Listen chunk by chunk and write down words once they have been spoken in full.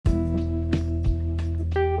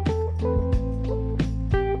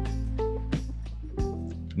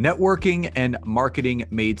Networking and marketing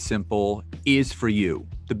made simple is for you,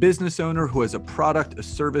 the business owner who has a product, a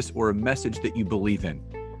service, or a message that you believe in.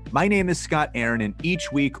 My name is Scott Aaron, and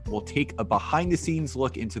each week we'll take a behind-the-scenes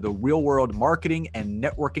look into the real-world marketing and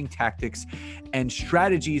networking tactics and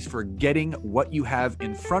strategies for getting what you have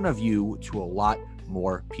in front of you to a lot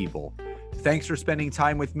more people. Thanks for spending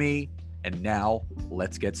time with me, and now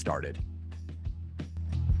let's get started.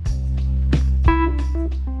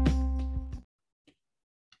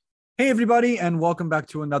 Hey, everybody, and welcome back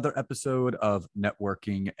to another episode of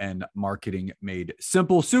Networking and Marketing Made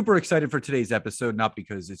Simple. Super excited for today's episode, not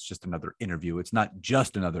because it's just another interview. It's not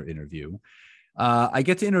just another interview. I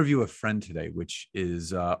get to interview a friend today, which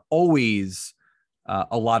is always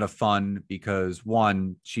a lot of fun because,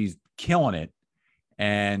 one, she's killing it.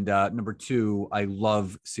 And number two, I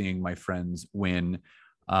love seeing my friends win.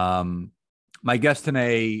 My guest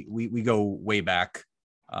today, we go way back,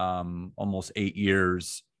 almost 8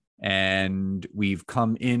 years. And we've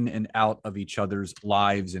come in and out of each other's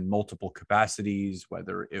lives in multiple capacities,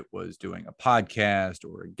 whether it was doing a podcast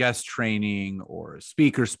or a guest training or a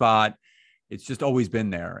speaker spot. It's just always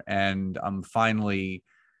been there. And I'm finally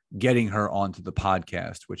getting her onto the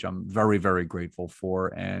podcast, which I'm very, very grateful for.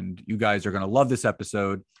 And you guys are going to love this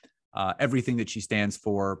episode, everything that she stands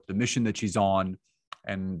for, the mission that she's on,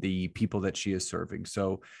 and the people that she is serving.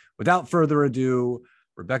 So without further ado,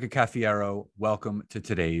 Rebecca Cafiero, welcome to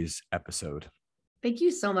today's episode. Thank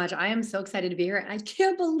you so much. I am so excited to be here. I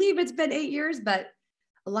can't believe it's been 8 years, but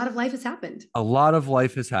a lot of life has happened. A lot of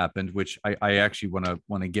life has happened, which I actually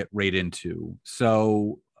want to get right into.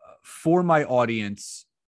 So for my audience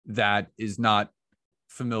that is not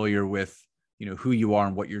familiar with, who you are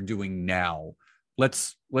and what you're doing now,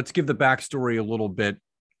 let's give the backstory a little bit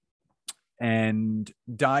and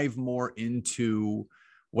dive more into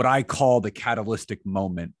what I call the catalytic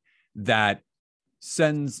moment that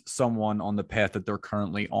sends someone on the path that they're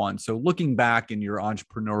currently on. So looking back in your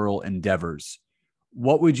entrepreneurial endeavors,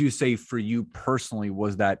 what would you say for you personally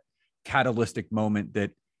was that catalytic moment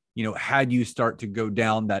that, had you start to go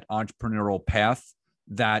down that entrepreneurial path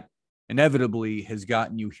that inevitably has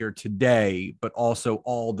gotten you here today, but also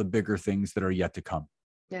all the bigger things that are yet to come?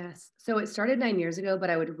 Yes. So it started 9 years ago, but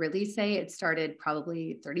I would really say it started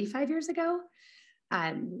probably 35 years ago.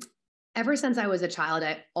 Ever since I was a child,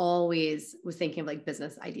 I always was thinking of like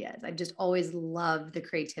business ideas. I just always loved the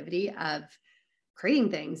creativity of creating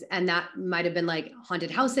things. And that might've been like haunted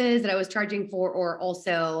houses that I was charging for, or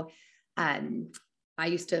also, I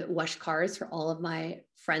used to wash cars for all of my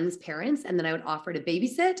friends' parents. And then I would offer to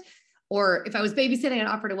babysit, or if I was babysitting, I'd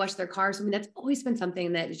offer to wash their cars. I mean, that's always been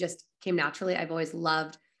something that just came naturally. I've always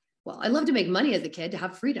loved, I love to make money as a kid, to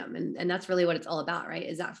have freedom. And that's really what it's all about, right?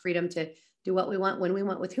 Is that freedom to do what we want, when we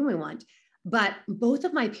want, with whom we want. But both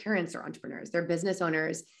of my parents are entrepreneurs. They're business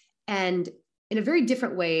owners, and in a very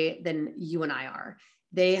different way than you and I are.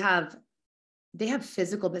 They have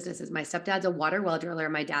physical businesses. My stepdad's a water well driller.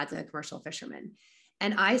 My dad's a commercial fisherman.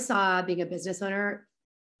 And I saw being a business owner,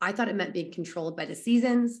 I thought it meant being controlled by the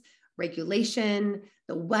seasons, regulation,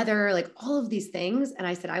 the weather, like all of these things. And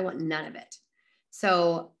I said, I want none of it.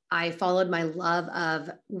 So I followed my love of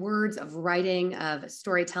words, of writing, of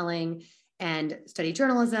storytelling, and studied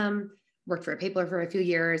journalism, worked for a paper for a few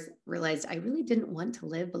years, realized I really didn't want to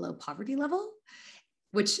live below poverty level,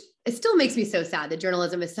 which it still makes me so sad that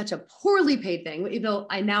journalism is such a poorly paid thing, even though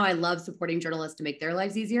I love supporting journalists to make their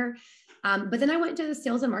lives easier. But then I went into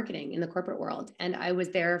sales and marketing in the corporate world, and I was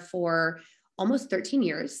there for almost 13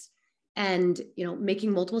 years and,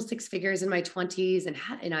 making multiple six figures in my 20s,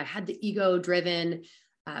 and I had the ego-driven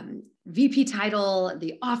VP title,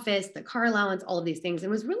 the office, the car allowance, all of these things,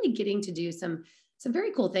 and was really getting to do some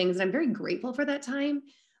very cool things. And I'm very grateful for that time.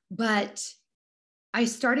 But I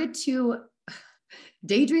started to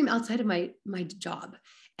daydream outside of my job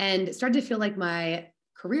and started to feel like my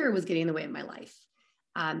career was getting in the way of my life.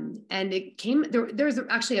 And it came, there's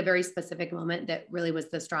actually a very specific moment that really was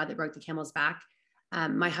the straw that broke the camel's back.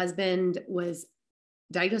 My husband was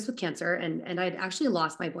diagnosed with cancer, and I'd actually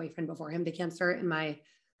lost my boyfriend before him to cancer in my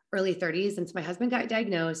early 30s. And so my husband got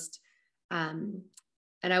diagnosed. And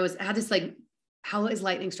I had this like, how is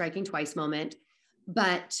lightning striking twice moment,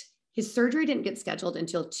 but his surgery didn't get scheduled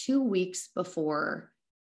until 2 weeks before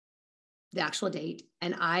the actual date.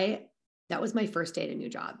 And that was my first day at a new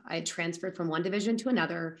job. I had transferred from one division to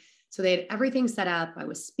another. So they had everything set up. I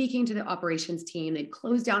was speaking to the operations team. They'd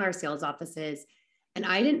closed down our sales offices. And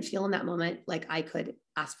I didn't feel in that moment like I could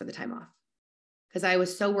ask for the time off, because I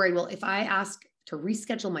was so worried. Well, if I ask to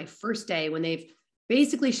reschedule my first day when they've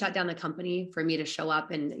basically shut down the company for me to show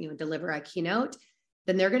up and deliver a keynote,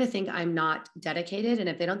 then they're going to think I'm not dedicated. And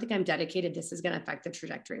if they don't think I'm dedicated, this is going to affect the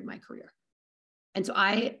trajectory of my career. And so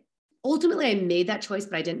I made that choice,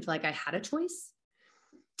 but I didn't feel like I had a choice.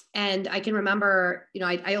 And I can remember,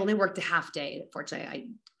 I only worked a half day. Fortunately, I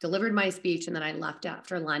delivered my speech and then I left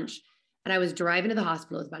after lunch, and I was driving to the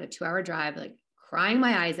hospital. It was about a 2-hour drive, like crying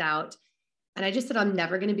my eyes out. And I just said, I'm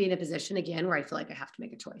never going to be in a position again where I feel like I have to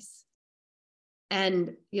make a choice.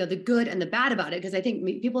 And, the good and the bad about it, because I think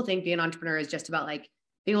people think being an entrepreneur is just about like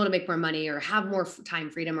being able to make more money or have more time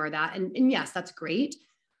freedom or that. And yes, that's great.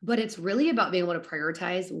 But it's really about being able to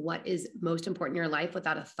prioritize what is most important in your life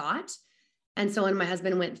without a thought. And so when my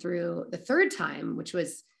husband went through the third time, which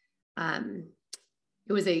was, it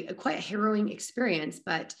was a quite harrowing experience,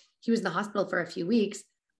 but he was in the hospital for a few weeks.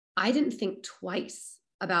 I didn't think twice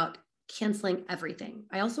about canceling everything.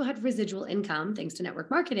 I also had residual income, thanks to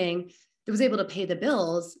network marketing, that was able to pay the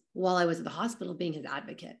bills while I was at the hospital being his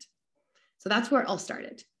advocate. So that's where it all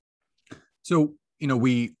started. So,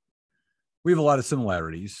 we have a lot of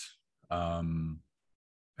similarities. My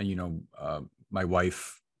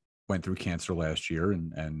wife went through cancer last year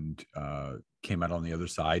and came out on the other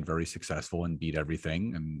side, very successful and beat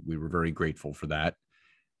everything. And we were very grateful for that.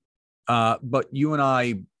 But you and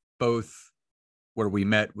I both, where we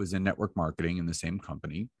met was in network marketing in the same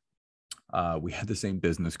company. We had the same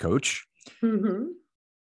business coach. Mm-hmm.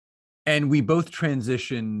 And we both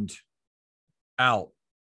transitioned out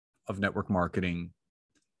of network marketing.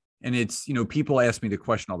 And it's, people ask me the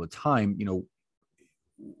question all the time,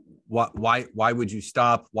 why would you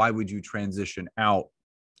stop? Why would you transition out?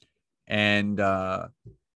 And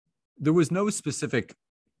there was no specific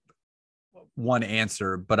one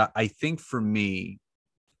answer, but I think for me,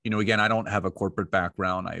 again, I don't have a corporate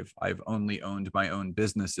background. I've only owned my own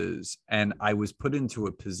businesses, and I was put into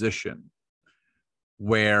a position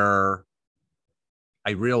where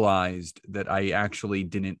I realized that I actually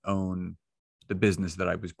didn't own the business that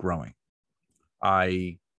I was growing.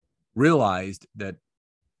 I realized that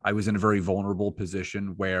I was in a very vulnerable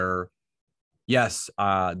position where, yes,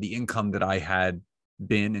 the income that I had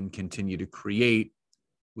been and continue to create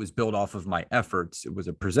was built off of my efforts. It was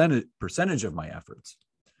a percentage of my efforts.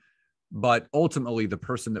 But ultimately, the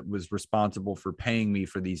person that was responsible for paying me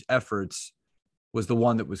for these efforts was the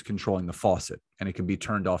one that was controlling the faucet, and it could be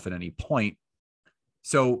turned off at any point.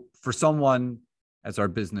 So for someone, as our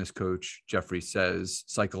business coach, Jeffrey, says,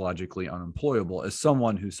 psychologically unemployable, as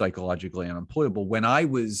someone who's psychologically unemployable, when I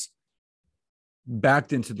was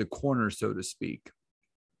backed into the corner, so to speak,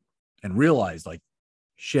 and realized like,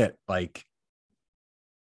 shit, like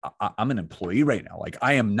I'm an employee right now. Like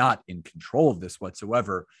I am not in control of this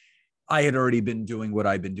whatsoever. I had already been doing what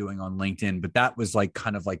I've been doing on LinkedIn, but that was like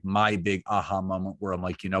kind of like my big aha moment where I'm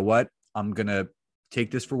like, you know what? I'm going to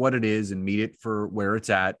take this for what it is and meet it for where it's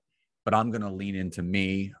at, but I'm going to lean into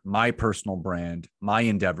me, my personal brand, my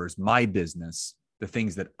endeavors, my business, the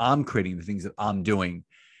things that I'm creating, the things that I'm doing.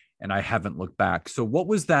 And I haven't looked back. So what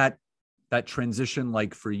was that transition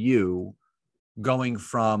like for you, going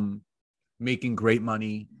from making great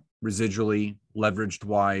money residually, leveraged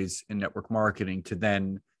wise in network marketing, to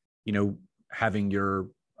then, having your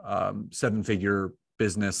 7-figure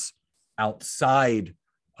business outside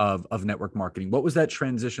of network marketing? What was that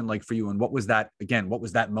transition like for you? And what was that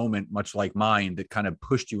moment, much like mine, that kind of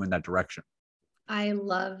pushed you in that direction? I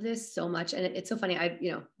love this so much. And it's so funny.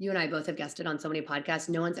 You and I both have guested on so many podcasts.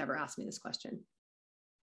 No one's ever asked me this question.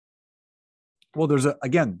 Well,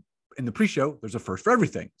 again, in the pre-show, there's a first for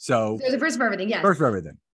everything. So there's a first for everything. Yes. First for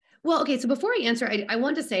everything. Well, okay. So before I answer, I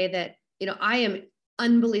want to say that, I am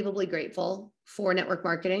unbelievably grateful for network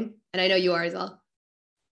marketing. And I know you are as well.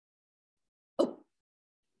 Oh.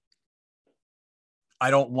 I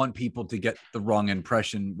don't want people to get the wrong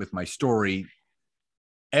impression with my story.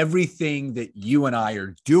 Everything that you and I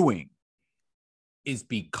are doing is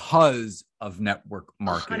because of network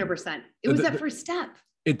marketing. 100%. It was that first step.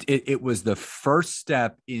 It was the first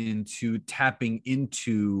step into tapping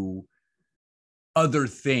into other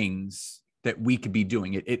things that we could be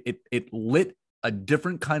doing. It lit a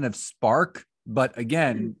different kind of spark. But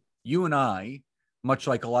again, you and I, much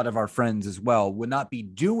like a lot of our friends as well, would not be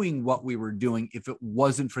doing what we were doing if it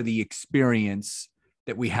wasn't for the experience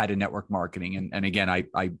that we had in network marketing. And again,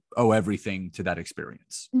 I owe everything to that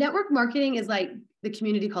experience. Network marketing is like the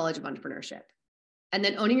community college of entrepreneurship. And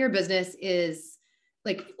then owning your business is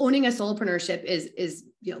like owning a solopreneurship is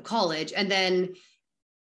college. And then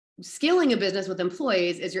scaling a business with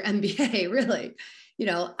employees is your MBA, really,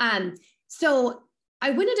 So I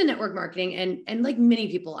went into network marketing and like many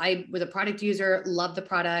people, I was a product user, loved the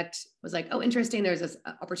product, was like, oh, interesting. There's this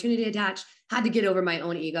opportunity attached, had to get over my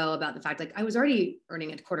own ego about the fact, like I was already earning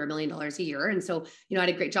 $250,000 a year. And so, I had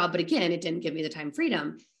a great job, but again, it didn't give me the time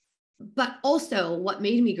freedom. But also what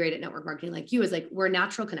made me great at network marketing, like you, is like, we're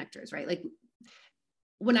natural connectors, right? Like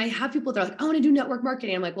when I have people, they're like, I want to do network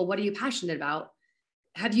marketing. I'm like, well, what are you passionate about?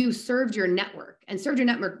 Have you served your network? And served your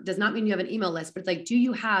network does not mean you have an email list, but it's like, do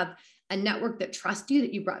you have a network that trusts you,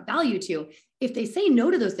 that you brought value to? If they say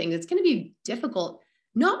no to those things, it's going to be difficult,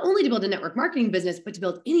 not only to build a network marketing business, but to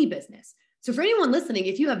build any business. So for anyone listening,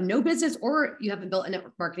 if you have no business or you haven't built a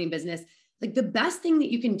network marketing business, like the best thing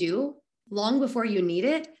that you can do long before you need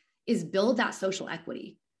it is build that social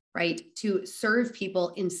equity, right? To serve people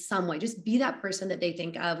in some way. Just be that person that they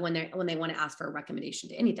think of when they want to ask for a recommendation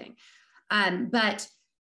to anything. But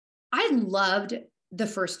I loved the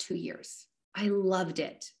first 2 years. I loved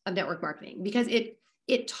it of network marketing because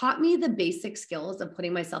it taught me the basic skills of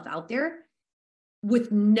putting myself out there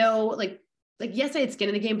with no, like, yes, I had skin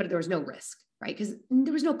in the game, but there was no risk, right? Because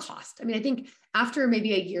there was no cost. I mean, I think after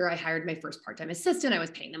maybe a year, I hired my first part-time assistant. I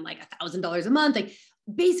was paying them like $1,000 a month. Like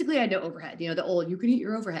basically I had no overhead, the old, you can eat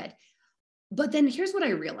your overhead. But then here's what I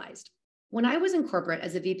realized. When I was in corporate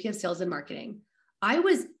as a VP of sales and marketing, I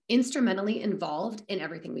was instrumentally involved in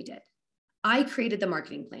everything we did. I created the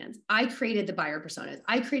marketing plans. I created the buyer personas.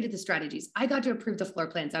 I created the strategies. I got to approve the floor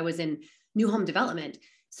plans. I was in new home development.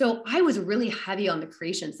 So I was really heavy on the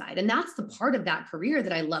creation side. And that's the part of that career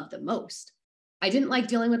that I loved the most. I didn't like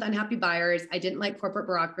dealing with unhappy buyers. I didn't like corporate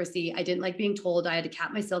bureaucracy. I didn't like being told I had to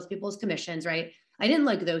cap my salespeople's commissions, right? I didn't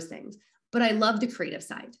like those things, but I loved the creative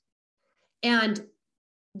side. And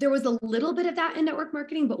there was a little bit of that in network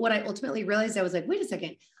marketing, but what I ultimately realized, I was like, wait a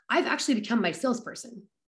second, I've actually become my salesperson,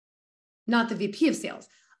 not the VP of sales.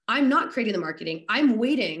 I'm not creating the marketing. I'm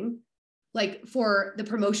waiting like for the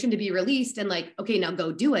promotion to be released and like, okay, now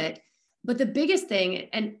go do it. But the biggest thing,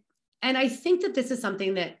 and I think that this is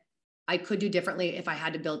something that I could do differently if I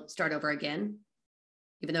had to start over again,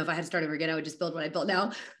 even though if I had to start over again, I would just build what I built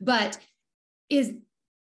now, but is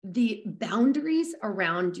the boundaries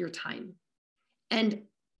around your time. And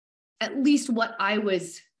at least what I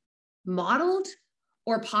was modeled,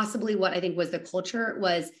 or possibly what I think was the culture,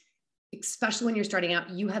 was, especially when you're starting out,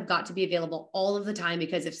 you have got to be available all of the time,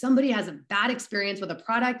 because if somebody has a bad experience with a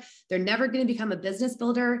product, they're never going to become a business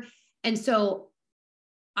builder. And so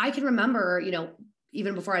I can remember,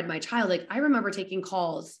 even before I had my child, like I remember taking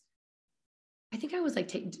calls. I think I was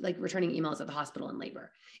like returning emails at the hospital in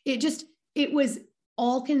labor. It was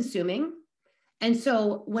all consuming. And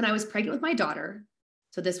so when I was pregnant with my daughter,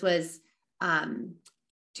 so this was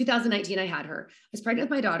 2019, I had her. I was pregnant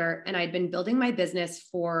with my daughter, and I'd been building my business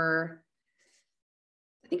for,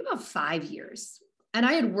 I think, about 5 years. And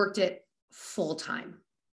I had worked it full time.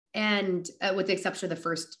 And with the exception of the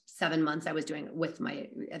first 7 months, I was doing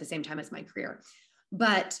it at the same time as my career.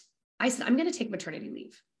 But I said, I'm going to take maternity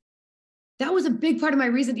leave. That was a big part of my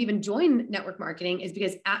reason to even join network marketing, is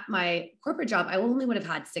because at my corporate job, I only would have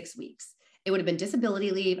had 6 weeks. It would have been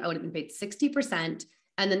disability leave. I would have been paid 60%.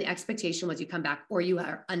 And then the expectation was you come back or you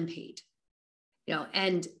are unpaid,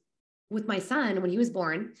 and with my son, when he was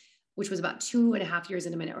born, which was about 2.5 years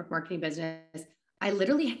into my network marketing business,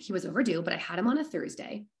 he was overdue, but I had him on a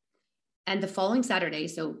Thursday, and the following Saturday,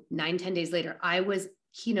 so 9-10 days later, I was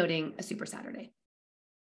keynoting a Super Saturday.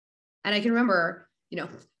 And I can remember,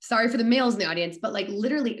 sorry for the males in the audience, but like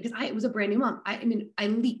literally, because I was a brand new mom. I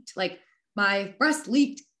leaked, like my breast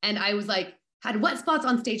leaked, and I was like, had wet spots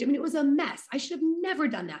on stage. It was a mess. I should have never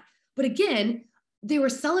done that. But again, they were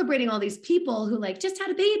celebrating all these people who like just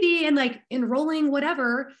had a baby and like enrolling,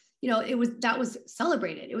 whatever, that was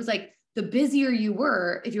celebrated. It was like the busier you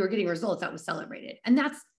were, if you were getting results, that was celebrated. And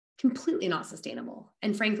that's completely not sustainable.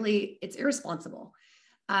 And frankly, it's irresponsible.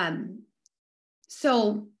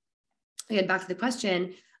 So again, back to the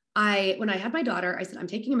question, when I had my daughter, I said, I'm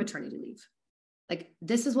taking a maternity leave. Like,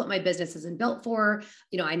 this is what my business isn't built for.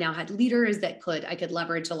 I now had leaders that I could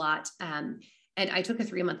leverage a lot. And I took a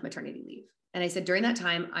 3-month maternity leave. And I said, during that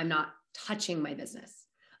time, I'm not touching my business.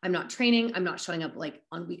 I'm not training. I'm not showing up like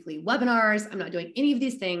on weekly webinars. I'm not doing any of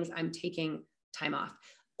these things. I'm taking time off.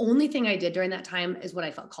 Only thing I did during that time is what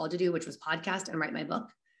I felt called to do, which was podcast and write my book,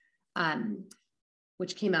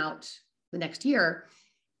 which came out the next year.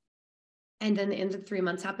 And then the end of the 3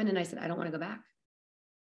 months happened. And I said, I don't want to go back.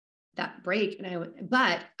 That break.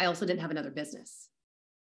 But I also didn't have another business.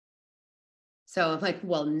 So I'm like,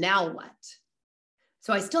 well, now what?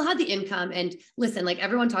 So I still had the income. And listen, like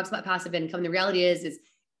everyone talks about passive income. The reality is,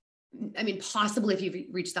 possibly if you've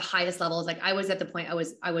reached the highest levels, like I was at the point, I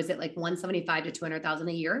was at like 175 to 200,000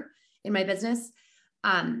 a year in my business.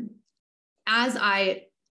 As I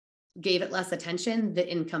gave it less attention, the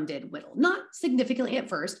income did whittle, not significantly at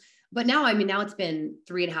first, but now, I mean, now it's been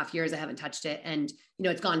 3.5 years. I haven't touched it. And, you know,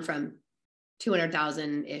 it's gone from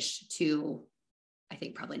 200,000 ish to, I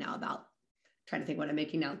think probably now about, trying to think what I'm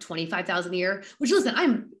making now, 25,000 a year, which, listen,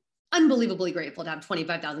 I'm unbelievably grateful to have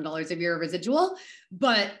 $25,000 a year residual,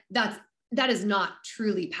 but that is not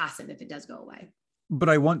truly passive if it does go away. But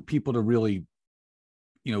I want people to really,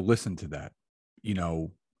 you know, listen to that, you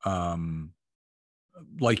know,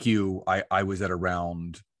 like you, I was at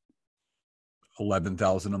around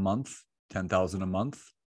 11,000 a month, 10,000 a month.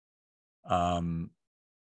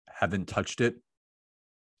 Haven't touched it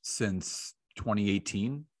since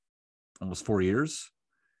 2018, almost 4 years.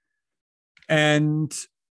 And,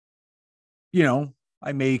 you know,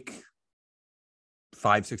 I make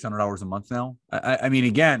 $500-600 a month now. I mean,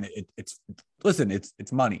 again, it's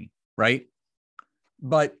money, right?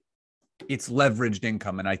 But it's leveraged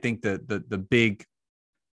income. And I think that the big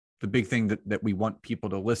thing that we want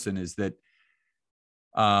people to listen is that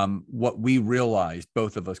what we realized,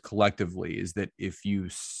 both of us collectively, is that if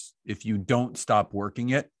you don't stop working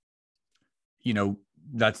it, you know,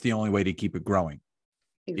 that's the only way to keep it growing.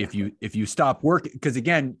 Exactly. If you stop working, because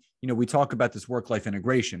again, you know, we talk about this work-life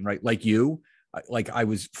integration, right? Like I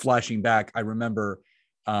was flashing back. I remember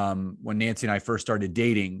when Nancy and I first started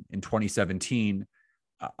dating in 2017,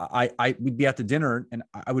 we'd be at the dinner and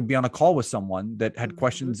I would be on a call with someone that had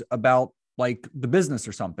questions about like the business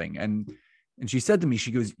or something. And she said to me,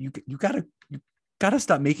 she goes, you gotta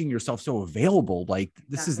stop making yourself so available. Like,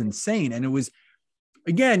 this is insane. And it was,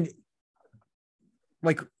 again,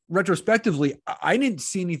 like retrospectively, I didn't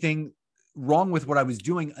see anything wrong with what I was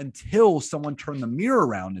doing until someone turned the mirror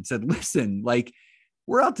around and said, listen, like,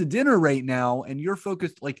 we're out to dinner right now and you're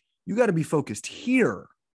focused, like, you got to be focused here.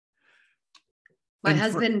 My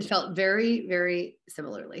husband felt very, very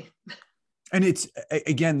similarly. And it's,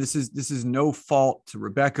 again, this is no fault to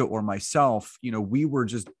Rebecca or myself. You know, we were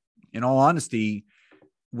just, in all honesty,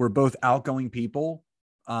 we're both outgoing people.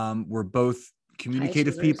 We're both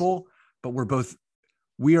communicative people, but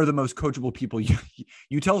we are the most coachable people.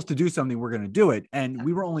 You tell us to do something, we're going to do it. And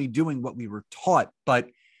we were only doing what we were taught.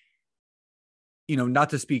 But, you know,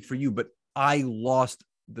 not to speak for you, but I lost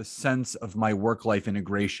the sense of my work-life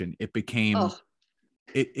integration. It became,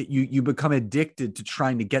 you become addicted to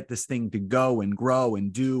trying to get this thing to go and grow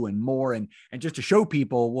and do and more. And just to show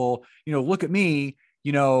people, well, you know, look at me,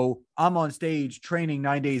 you know, I'm on stage training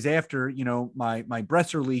 9 days after, you know, my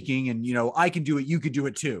breasts are leaking and, you know, I can do it. You could do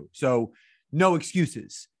it too. So no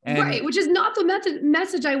excuses. And right. Which is not the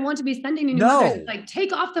message I want to be sending to new mothers. Like,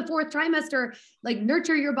 take off the 4th trimester, like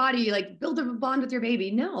nurture your body, like build a bond with your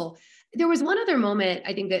baby. No, there was one other moment.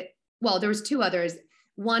 I think that, well, there was 2 others.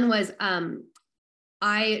 One was,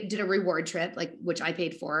 I did a reward trip, like, which I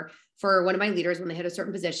paid for one of my leaders when they had a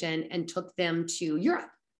certain position, and took them to Europe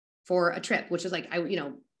for a trip, which was like, I, you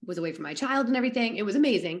know, was away from my child and everything. It was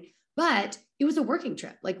amazing, but it was a working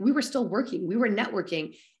trip. Like, we were still working, we were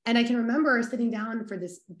networking. And I can remember sitting down for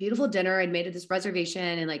this beautiful dinner. I'd made this reservation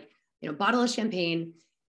and, like, you know, bottle of champagne.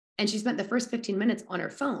 And she spent the first 15 minutes on her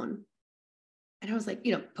phone. And I was like,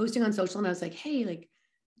 you know, posting on social, and I was like, hey, like,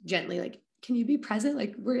 gently, like, can you be present?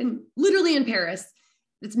 Like, we're literally in Paris.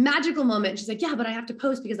 This magical moment. And she's like, yeah, but I have to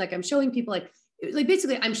post because, like, I'm showing people, like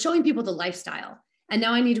basically I'm showing people the lifestyle, and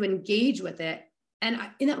now I need to engage with it. And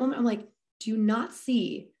in that moment, I'm like, do you not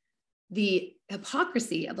see the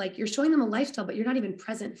hypocrisy of, like, you're showing them a lifestyle, but you're not even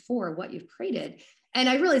present for what you've created? And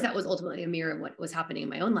I realized that was ultimately a mirror of what was happening in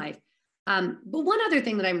my own life. But one other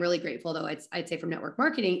thing that I'm really grateful, though, I'd say from network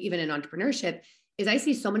marketing, even in entrepreneurship, is I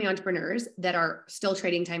see so many entrepreneurs that are still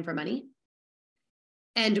trading time for money.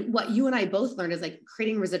 And what you and I both learned is, like,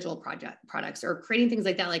 creating residual products or creating things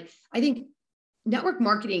like that. Like, I think network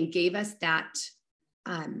marketing gave us that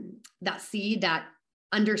seed, that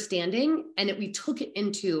understanding, and we took it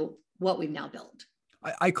into what we've now built.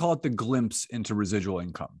 I call it the glimpse into residual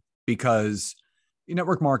income, because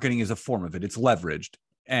network marketing is a form of it. It's leveraged.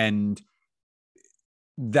 And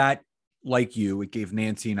that, like you, it gave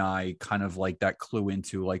Nancy and I kind of like that clue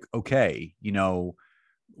into, like, okay, you know,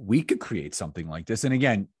 we could create something like this. And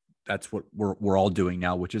again, that's what we're all doing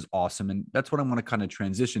now, which is awesome. And that's what I want to kind of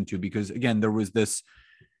transition to, because again, there was this,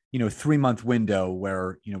 you know, 3-month window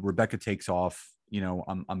where, you know, Rebecca takes off, you know,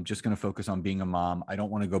 I'm just going to focus on being a mom. I don't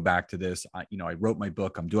want to go back to this. I wrote my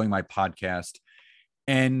book, I'm doing my podcast,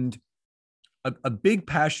 and a big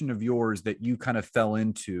passion of yours that you kind of fell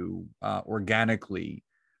into organically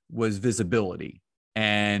was visibility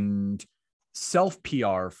and self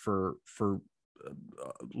PR for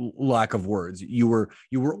lack of words. You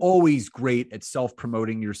were always great at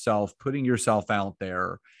self-promoting yourself, putting yourself out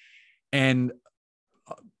there. And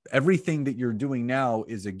everything that you're doing now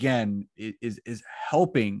is, again, is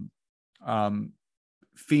helping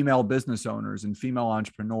female business owners and female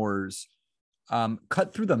entrepreneurs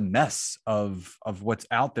cut through the mess of what's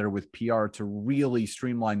out there with PR to really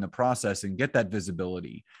streamline the process and get that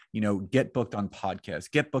visibility, get booked on podcasts,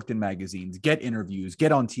 get booked in magazines, get interviews,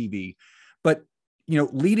 get on TV. But,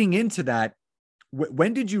 leading into that,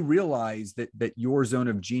 when did you realize that your zone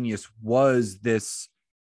of genius was this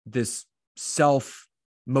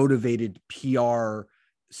self-motivated PR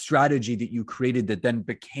strategy that you created that then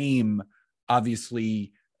became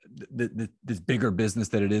obviously this bigger business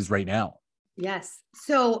that it is right now? Yes.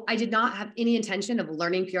 So I did not have any intention of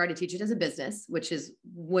learning PR to teach it as a business, which is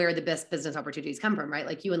where the best business opportunities come from, right?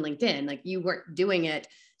 Like you and LinkedIn, like you weren't doing it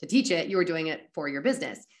to teach it, you were doing it for your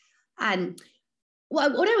business. And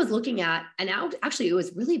what I was looking at, and now actually it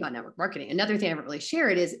was really about network marketing. Another thing I haven't really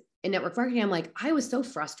shared is in network marketing, I'm like, I was so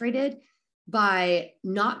frustrated by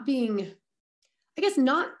not having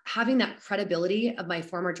that credibility of my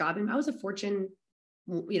former job. And I was a Fortune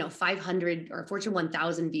 500 or Fortune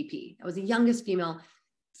 1000 VP. I was the youngest female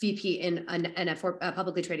VP in a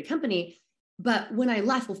publicly traded company. But when I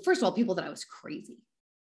left, well, first of all, people thought I was crazy.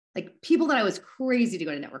 Like people thought I was crazy to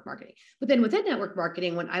go to network marketing. But then within network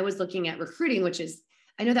marketing, when I was looking at recruiting, which is,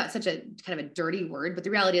 I know that's such a kind of a dirty word, but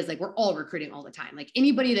the reality is like, we're all recruiting all the time. Like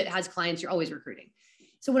anybody that has clients, you're always recruiting.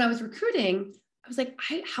 So when I was recruiting, I was like,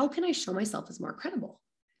 how can I show myself as more credible?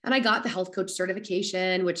 And I got the health coach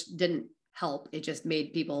certification, which didn't help. It just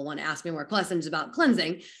made people want to ask me more questions about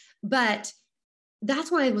cleansing. But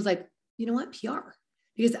that's when I was like, you know what, PR?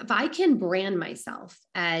 Because if I can brand myself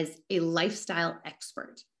as a lifestyle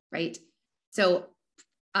expert, right? So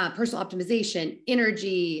personal optimization,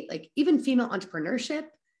 energy, like even female entrepreneurship,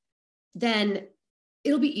 then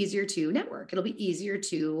it'll be easier to network. It'll be easier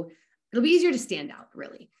to stand out,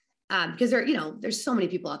 really. Because there's so many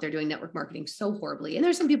people out there doing network marketing so horribly. And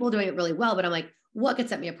there's some people doing it really well, but I'm like, what could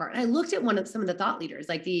set me apart? And I looked at some of the thought leaders,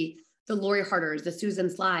 like the Lori Harders, the Susan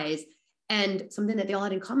Slies, and something that they all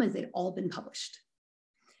had in common is they'd all been published.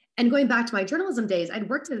 And going back to my journalism days, I'd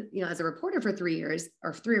worked as a reporter for 3 years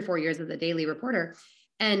or 3 or 4 years as a daily reporter.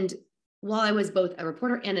 And while I was both a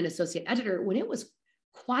reporter and an associate editor, when it was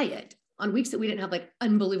quiet on weeks that we didn't have like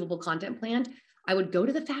unbelievable content planned, I would go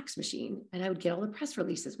to the fax machine and I would get all the press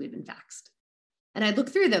releases we'd been faxed. And I'd look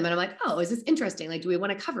through them and I'm like, oh, is this interesting? Like, do we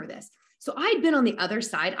want to cover this? So I'd been on the other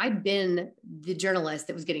side. I'd been the journalist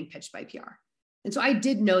that was getting pitched by PR. And so I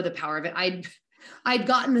did know the power of it. I'd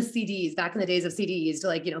gotten the CDs back in the days of CDs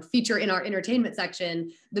to feature in our entertainment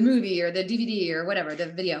section, the movie or the DVD or whatever, the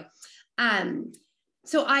video.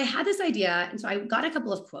 So I had this idea. And so I got a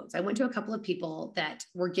couple of quotes. I went to a couple of people that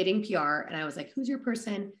were getting PR and I was like, who's your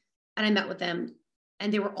person? And I met with them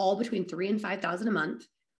and they were all between $3,000 and $5,000 a month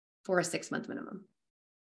for a 6-month minimum.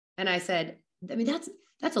 And I said, I mean,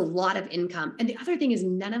 that's a lot of income. And the other thing is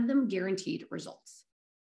none of them guaranteed results.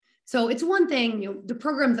 So it's one thing, the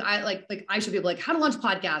programs that I like I show people like how to launch a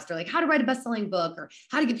podcast or like how to write a best-selling book or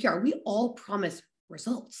how to get PR. We all promise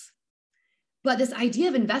results. But this idea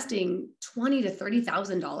of investing $20,000 to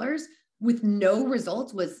 $30,000 with no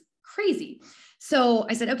results was crazy. So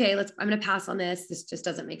I said, okay, I'm going to pass on this. This just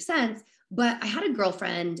doesn't make sense. But I had a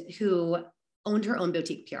girlfriend who owned her own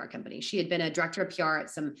boutique PR company. She had been a director of PR at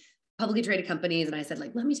some publicly traded companies. And I said,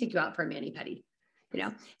 let me take you out for a mani-pedi,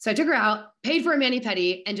 So I took her out, paid for a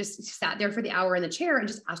mani-pedi and just sat there for the hour in the chair and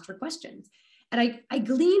just asked her questions. And I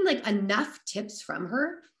gleaned like enough tips from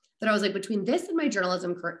her that I was like, between this and my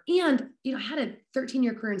journalism career, and, I had a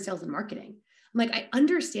 13-year career in sales and marketing. I'm like, I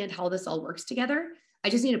understand how this all works together. I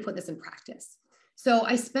just need to put this in practice. So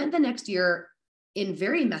I spent the next year in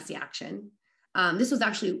very messy action. This was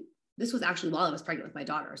actually while I was pregnant with my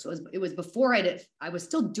daughter. So it was before I was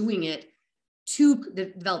still doing it to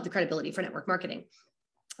develop the credibility for network marketing.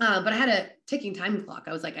 But I had a ticking time clock.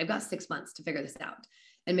 I was like, I've got 6 months to figure this out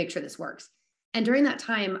and make sure this works. And during that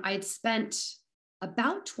time, I had spent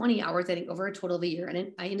about 20 hours, I think, over a total of a year.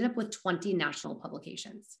 And I ended up with 20 national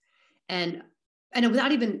publications. And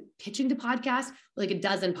without even pitching to podcasts, like a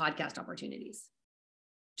dozen podcast opportunities.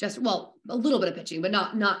 A little bit of pitching, but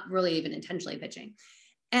not really even intentionally pitching.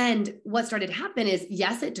 And what started to happen is,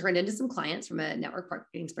 yes, it turned into some clients from a network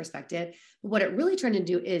marketing perspective. But what it really turned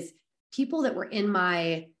into is people that were in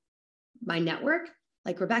my network,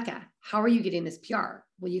 like, Rebecca, how are you getting this PR?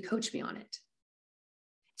 Will you coach me on it?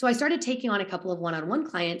 So I started taking on a couple of one-on-one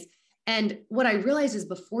clients. And what I realized is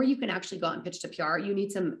before you can actually go out and pitch to PR, you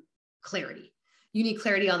need some clarity. You need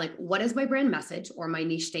clarity on like, what is my brand message or my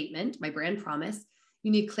niche statement, my brand promise?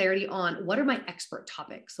 You need clarity on what are my expert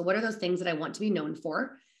topics. So what are those things that I want to be known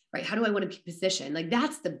for, right? How do I want to be positioned? Like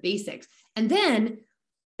that's the basics. And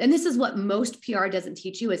this is what most PR doesn't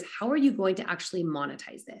teach you is how are you going to actually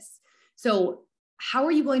monetize this? So how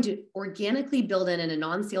are you going to organically build in a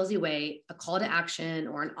non-salesy way, a call to action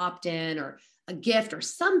or an opt-in or a gift or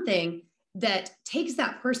something that takes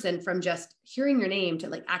that person from just hearing your name to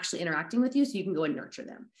like actually interacting with you so you can go and nurture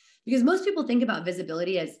them. Because most people think about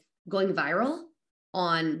visibility as going viral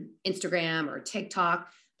on Instagram or TikTok,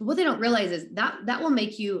 but what they don't realize is that will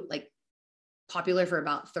make you like popular for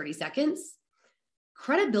about 30 seconds.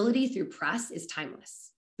 Credibility through press is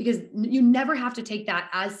timeless because you never have to take that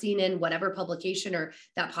as seen in whatever publication or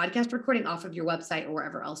that podcast recording off of your website or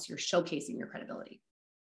wherever else you're showcasing your credibility.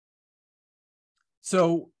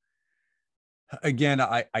 So again,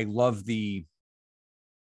 I love the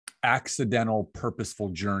accidental, purposeful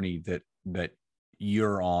journey that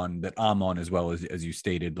you're on, that I'm on as well, as you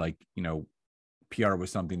stated. Like, you know, PR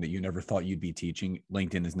was something that you never thought you'd be teaching.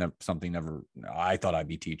 LinkedIn is never something I thought I'd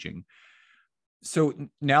be teaching. So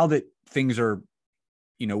now that things are,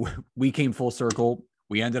 you know, we came full circle,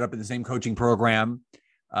 we ended up in the same coaching program,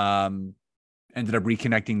 ended up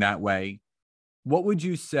reconnecting that way. What would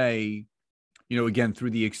you say, you know, again,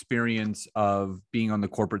 through the experience of being on the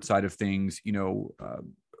corporate side of things, you know,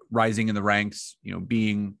 rising in the ranks, you know,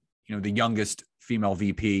 being, you know, the youngest female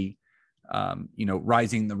VP, you know,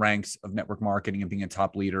 rising the ranks of network marketing and being a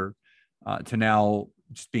top leader, to now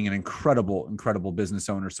just being an incredible business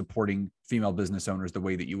owner, supporting female business owners the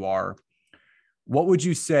way that you are. What would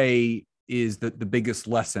you say is the biggest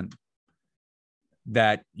lesson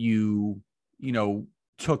that you know,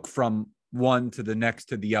 took from one to the next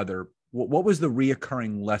to the other? What was the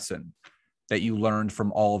reoccurring lesson that you learned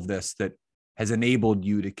from all of this that has enabled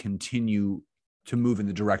you to continue to move in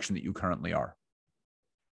the direction that you currently are?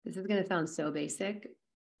 This is going to sound so basic,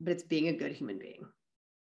 but it's being a good human being.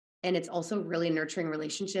 And it's also really nurturing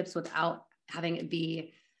relationships without having it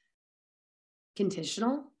be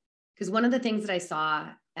conditional. Because one of the things that I saw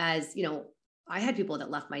as, you know, I had people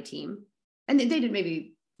that left my team and they didn't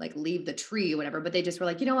maybe like leave the tree or whatever, but they just were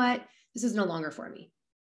like, you know what, this is no longer for me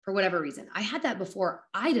for whatever reason. I had that before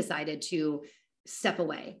I decided to step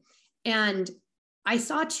away. And I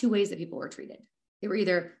saw two ways that people were treated. They were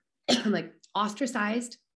either like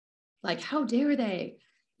ostracized, like, how dare they,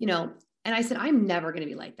 you know, and I said, I'm never going to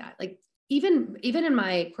be like that. Like even in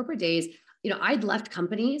my corporate days, you know, I'd left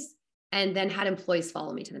companies and then had employees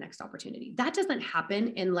follow me to the next opportunity. That doesn't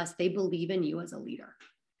happen unless they believe in you as a leader.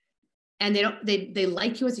 And they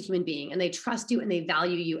like you as a human being and they trust you and they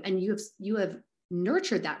value you. And you have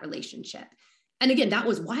nurtured that relationship. And again, that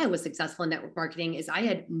was why I was successful in network marketing is I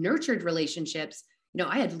had nurtured relationships. You know,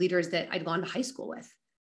 I had leaders that I'd gone to high school with.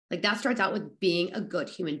 Like that starts out with being a good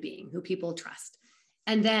human being who people trust.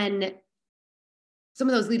 And then some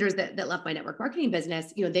of those leaders that left my network marketing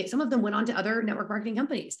business, you know, some of them went on to other network marketing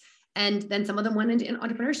companies. And then some of them went into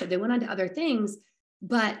entrepreneurship. They went on to other things,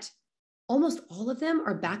 but almost all of them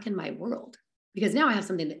are back in my world because now I have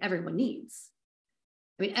something that everyone needs.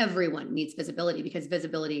 I mean, everyone needs visibility because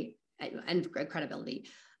visibility and credibility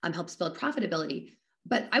helps build profitability.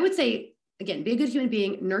 But I would say, again, be a good human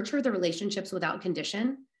being, nurture the relationships without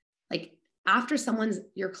condition. Like after someone's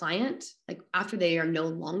your client, like after they are no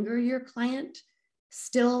longer your client,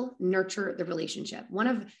 still nurture the relationship. One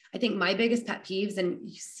of, I think, my biggest pet peeves, and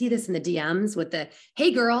you see this in the DMs with the,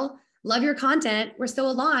 hey girl, love your content. We're so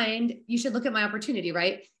aligned. You should look at my opportunity,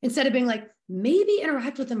 right? Instead of being like, maybe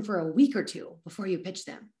interact with them for a week or two before you pitch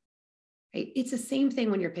them, right? It's the same thing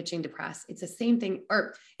when you're pitching to press. It's the same thing,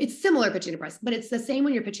 or it's similar pitching to press, but it's the same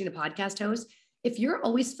when you're pitching to podcast hosts. If you're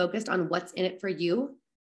always focused on what's in it for you,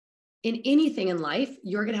 in anything in life,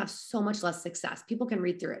 you're going to have so much less success. People can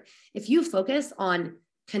read through it. If you focus on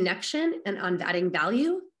connection and on adding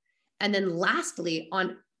value, and then lastly,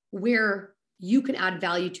 on where you can add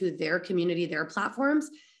value to their community, their platforms,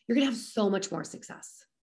 you're going to have so much more success.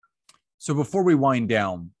 So before we wind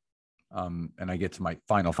down, and I get to my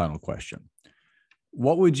final question,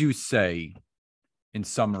 what would you say in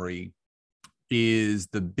summary is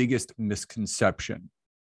the biggest misconception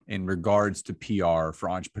in regards to PR for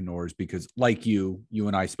entrepreneurs? Because like you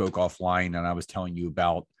and I spoke offline and I was telling you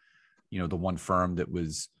about, you know, the one firm that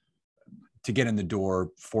was to get in the door,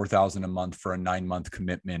 $4,000 a month for a 9-month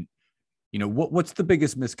commitment. You know, what's the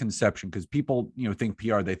biggest misconception? Because people, you know, think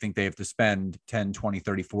PR, they think they have to spend 10, 20,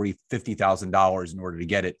 30, 40, $50,000 in order to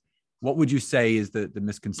get it. What would you say is the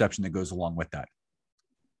misconception that goes along with that?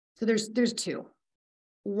 So there's two.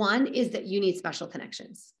 One is that you need special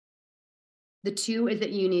connections. The two is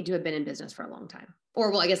that you need to have been in business for a long time.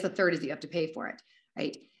 Or, well, I guess the third is that you have to pay for it,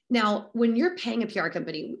 right? Now, when you're paying a PR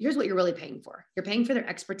company, here's what you're really paying for. You're paying for their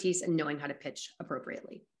expertise and knowing how to pitch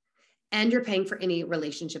appropriately. And you're paying for any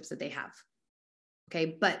relationships that they have.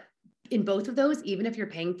 Okay. But in both of those, even if you're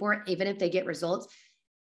paying for it, even if they get results,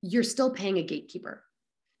 you're still paying a gatekeeper.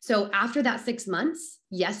 So after that 6 months,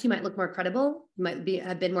 yes, you might look more credible, you might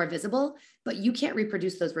have been more visible, but you can't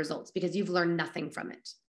reproduce those results because you've learned nothing from it.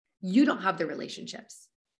 You don't have the relationships.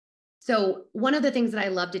 So one of the things that I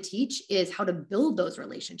love to teach is how to build those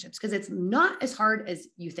relationships, because it's not as hard as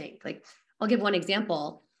you think. Like, I'll give one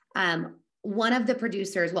example. One of the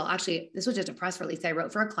producers, well, actually, this was just a press release I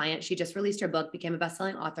wrote for a client. She just released her book, became a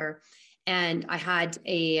best-selling author. And I had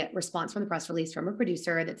a response from the press release from a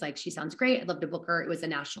producer that's like, she sounds great. I'd love to book her. It was a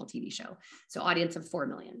national TV show. So audience of 4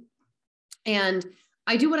 million. And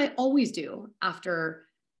I do what I always do after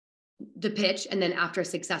the pitch. And then after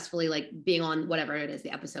successfully like being on whatever it is,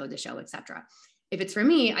 the episode, the show, etc. If it's for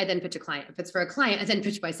me, I then pitch a client. If it's for a client, I then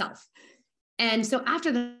pitch myself. And so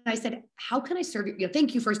after that, I said, how can I serve you? You know,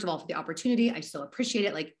 thank you, first of all, for the opportunity. I so appreciate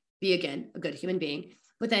it. Like, be, again, a good human being.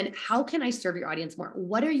 But then how can I serve your audience more?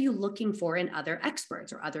 What are you looking for in other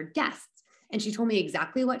experts or other guests? And she told me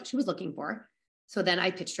exactly what she was looking for. So then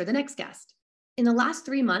I pitched her the next guest. In the last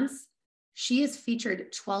 3 months, she has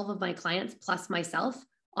featured 12 of my clients plus myself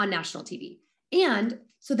on national TV. And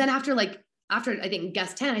so then after I think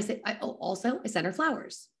guest 10, I said, I sent her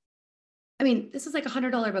flowers. I mean, this is like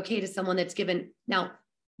 $100 bouquet to someone that's given now,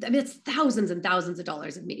 I mean, it's thousands and thousands of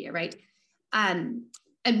dollars of media, right?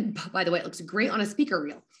 And by the way, it looks great on a speaker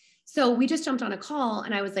reel. So we just jumped on a call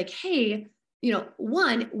and I was like, hey, you know,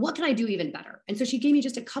 one, what can I do even better? And so she gave me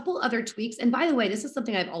just a couple other tweaks. And by the way, this is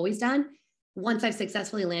something I've always done. Once I've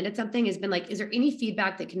successfully landed something, has been like, is there any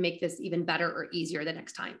feedback that can make this even better or easier the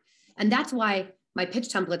next time? And that's why my pitch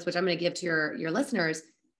templates, which I'm going to give to your listeners,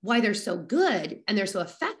 why they're so good and they're so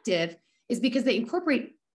effective is because they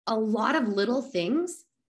incorporate a lot of little things.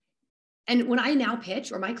 And when I now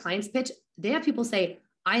pitch or my clients pitch, they have people say,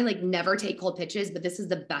 I like never take cold pitches, but this is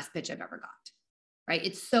the best pitch I've ever got, right?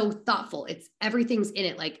 It's so thoughtful. It's everything's in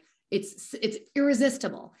it. Like it's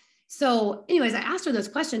irresistible. So anyways, I asked her those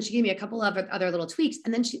questions. She gave me a couple of other little tweaks.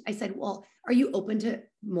 And then I said, well, are you open to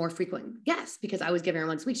more frequent guests? Because I was giving her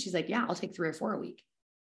once a week. She's like, yeah, I'll take 3 or 4 a week.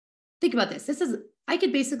 Think about this. I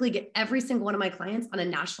could basically get every single one of my clients on a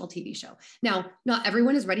national TV show. Now, not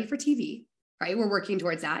everyone is ready for TV, right? We're working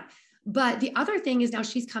towards that. But the other thing is now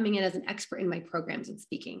she's coming in as an expert in my programs and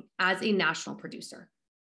speaking as a national producer.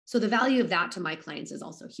 So the value of that to my clients is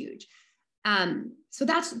also huge. So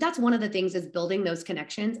that's one of the things is building those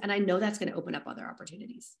connections. And I know that's going to open up other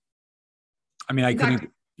opportunities. I mean,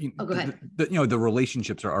 go ahead. The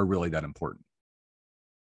relationships are really that important.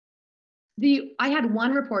 I had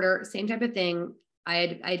one reporter, same type of thing.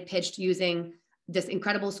 I had pitched using this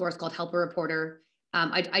incredible source called Help a Reporter.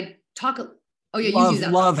 I talk. Oh yeah, you use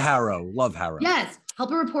that. Love Harrow. Yes,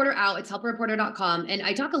 Help a Reporter out. It's helpareporter.com, and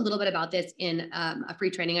I talk a little bit about this in a free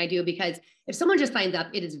training I do because if someone just signs up,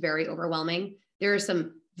 it is very overwhelming. There are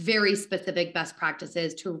some very specific best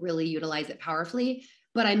practices to really utilize it powerfully.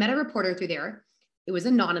 But I met a reporter through there. It was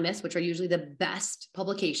anonymous, which are usually the best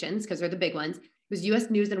publications because they're the big ones. It was U.S.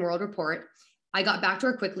 News and World Report. I got back to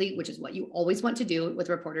her quickly, which is what you always want to do with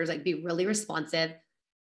reporters, like be really responsive.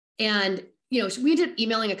 And, you know, we ended up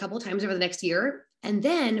emailing a couple of times over the next year. And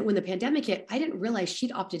then when the pandemic hit, I didn't realize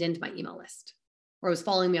she'd opted into my email list or was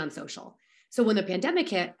following me on social. So when the pandemic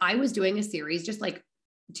hit, I was doing a series just like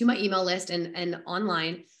to my email list and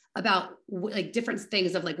online about like different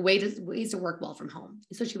things of like ways to work well from home.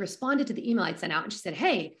 And so she responded to the email I'd sent out and she said,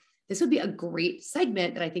 hey, this would be a great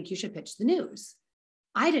segment that I think you should pitch the news.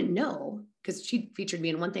 I didn't know, because she featured me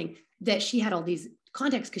in one thing, that she had all these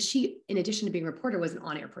contacts because she, in addition to being a reporter, was an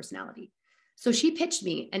on-air personality. So she pitched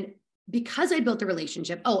me. And because I built a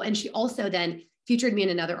relationship, and she also then featured me in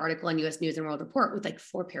another article on US News and World Report with like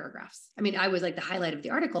 4 paragraphs. I mean, I was like the highlight of the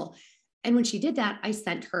article. And when she did that, I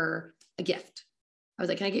sent her a gift. I was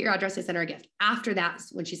like, can I get your address? I sent her a gift. After that,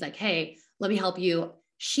 when she's like, hey, let me help you.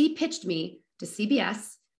 She pitched me to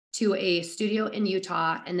CBS, to a studio in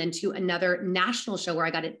Utah, and then to another national show where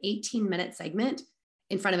I got an 18-minute segment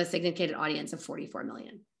in front of a syndicated audience of 44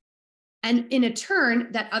 million. And in a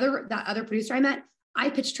turn, that other producer I met, I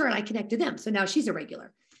pitched her and I connected them. So now she's a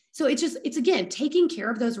regular. So it's again, taking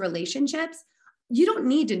care of those relationships. You don't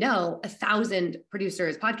need to know 1,000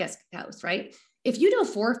 producers, podcast hosts, right? If you know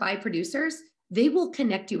 4 or 5 producers, they will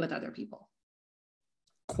connect you with other people.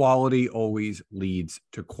 Quality always leads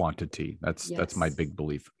to quantity. That's my big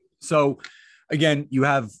belief. So again, you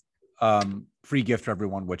have free gift for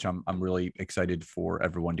everyone, which I'm really excited for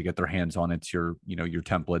everyone to get their hands on. It's your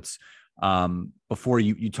templates. Before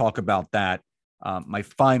you talk about that, my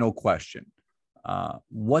final question,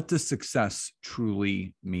 what does success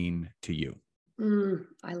truly mean to you?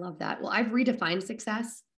 I love that. Well, I've redefined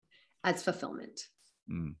success as fulfillment,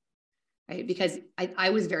 right? Because I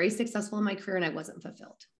was very successful in my career and I wasn't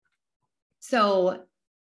fulfilled. So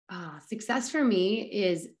success for me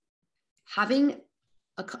is having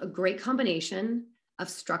a great combination of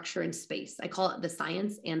structure and space. I call it the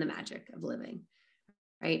science and the magic of living,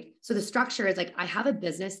 right? So the structure is like, I have a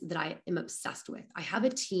business that I am obsessed with. I have a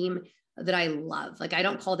team that I love. Like, I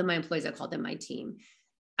don't call them my employees, I call them my team.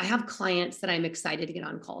 I have clients that I'm excited to get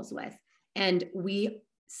on calls with, and we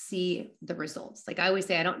see the results. Like I always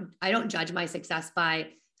say, I don't judge my success by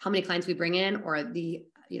how many clients we bring in or the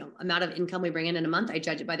amount of income we bring in a month. I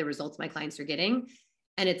judge it by the results my clients are getting,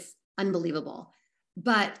 and it's unbelievable.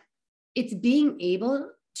 But it's being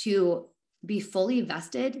able to be fully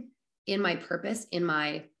vested in my purpose, in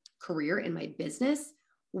my career, in my business,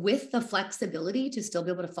 with the flexibility to still be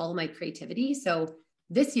able to follow my creativity. So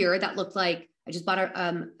this year, that looked like I just bought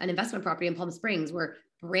an investment property in Palm Springs. We're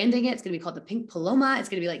branding it. It's going to be called the Pink Paloma. It's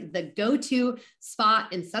going to be like the go-to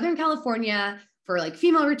spot in Southern California for like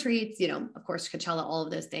female retreats, of course, Coachella, all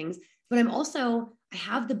of those things. But I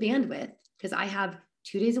have the bandwidth because I have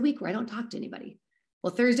 2 days a week where I don't talk to anybody.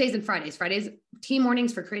 Well, Thursdays and Fridays, team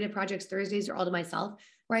mornings for creative projects. Thursdays are all to myself,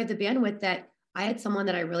 where I have the bandwidth that I had someone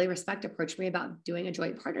that I really respect approach me about doing a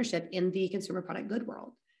joint partnership in the consumer product good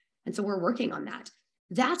world. And so we're working on that.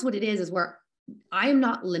 That's what it is where I am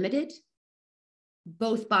not limited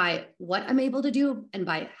both by what I'm able to do and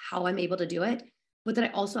by how I'm able to do it, but that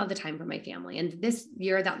I also have the time for my family. And this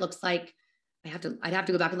year that looks like I'd have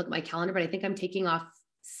to go back and look at my calendar, but I think I'm taking off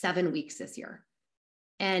 7 weeks this year.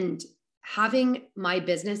 And having my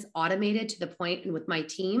business automated to the point and with my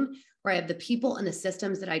team where I have the people and the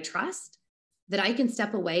systems that I trust, that I can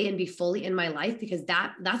step away and be fully in my life, because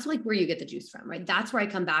that's like where you get the juice from, right? That's where I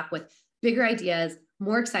come back with bigger ideas,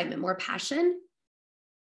 more excitement, more passion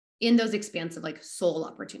in those expansive like soul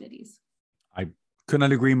opportunities. I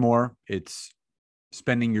couldn't agree more. It's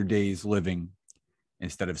spending your days living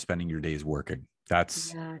instead of spending your days working.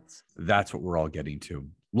 That's what we're all getting to.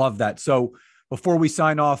 Love that. So before we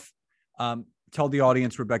sign off, tell the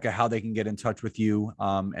audience, Rebecca, how they can get in touch with you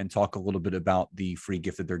and talk a little bit about the free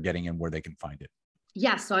gift that they're getting and where they can find it.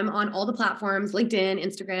 Yes. So I'm on all the platforms, LinkedIn,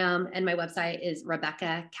 Instagram, and my website is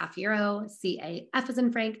Rebecca Cafiero, CAF as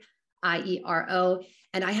in Frank, IERO.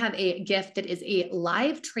 And I have a gift that is a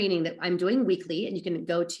live training that I'm doing weekly. And you can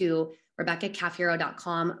go to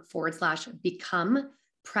RebeccaCafiero.com/become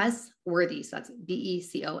press worthy. So that's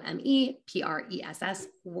BECOMEPRESS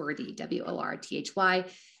worthy, WORTHY.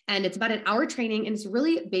 And it's about an hour training. And it's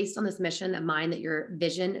really based on this mission of mine that your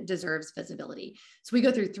vision deserves visibility. So we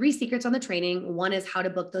go through 3 secrets on the training. One is how to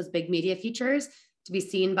book those big media features to be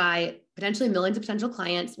seen by potentially millions of potential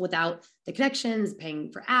clients without the connections,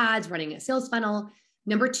 paying for ads, running a sales funnel.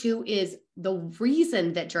 Number 2 is the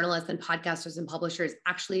reason that journalists and podcasters and publishers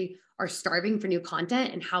actually are starving for new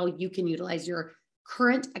content and how you can utilize your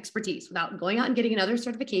current expertise without going out and getting another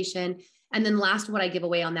certification. And then last, what I give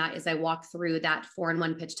away on that is I walk through that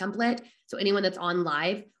 4-in-1 pitch template. So anyone that's on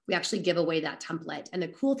live, we actually give away that template. And the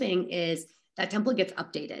cool thing is that template gets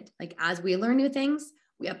updated. Like as we learn new things,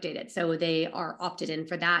 we update it. So they are opted in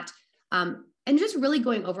for that. And just really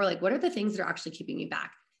going over like, what are the things that are actually keeping me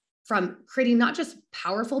back from creating not just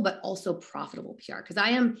powerful, but also profitable PR? Because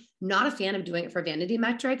I am not a fan of doing it for vanity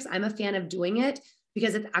metrics. I'm a fan of doing it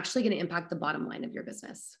because it's actually going to impact the bottom line of your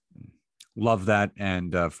business. Love that.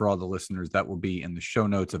 And for all the listeners, that will be in the show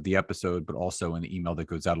notes of the episode, but also in the email that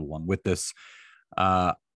goes out along with this.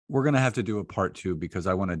 We're going to have to do a part 2 because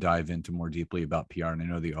I want to dive into more deeply about PR. And I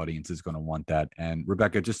know the audience is going to want that. And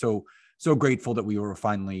Rebecca, just so grateful that we were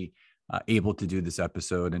finally able to do this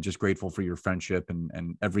episode, and just grateful for your friendship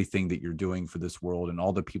and everything that you're doing for this world and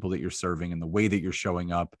all the people that you're serving and the way that you're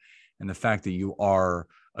showing up and the fact that you are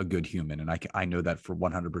a good human. And I know that for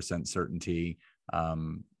 100% certainty.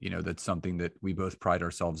 That's something that we both pride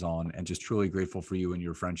ourselves on, and just truly grateful for you and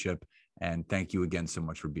your friendship. And thank you again so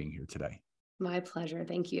much for being here today. My pleasure.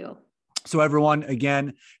 Thank you. So everyone,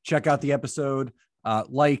 again, check out the episode,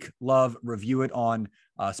 love, review it on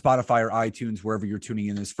Spotify or iTunes, wherever you're tuning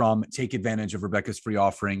in this from. Take advantage of Rebecca's free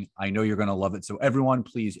offering. I know you're going to love it. So everyone,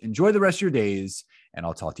 please enjoy the rest of your days, and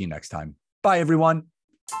I'll talk to you next time. Bye, everyone.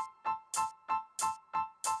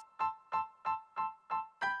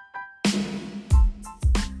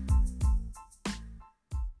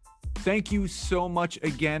 Thank you so much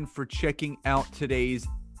again for checking out today's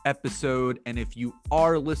episode. And if you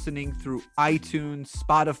are listening through iTunes,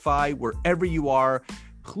 Spotify, wherever you are,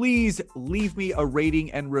 please leave me a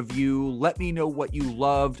rating and review. Let me know what you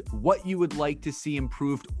loved, what you would like to see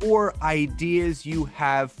improved, or ideas you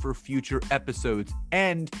have for future episodes.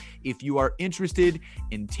 And if you are interested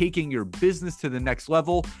in taking your business to the next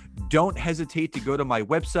level, don't hesitate to go to my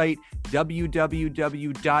website,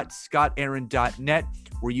 www.scottaaron.net,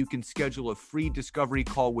 where you can schedule a free discovery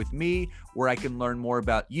call with me, where I can learn more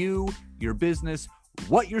about you, your business,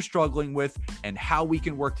 what you're struggling with, and how we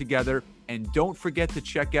can work together. And don't forget to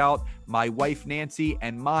check out my wife, Nancy,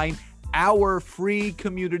 and mine, our free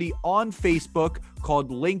community on Facebook called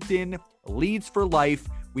LinkedIn Leads for Life.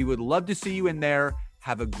 We would love to see you in there.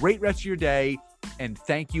 Have a great rest of your day. And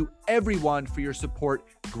thank you everyone for your support.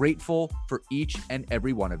 Grateful for each and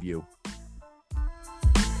every one of you.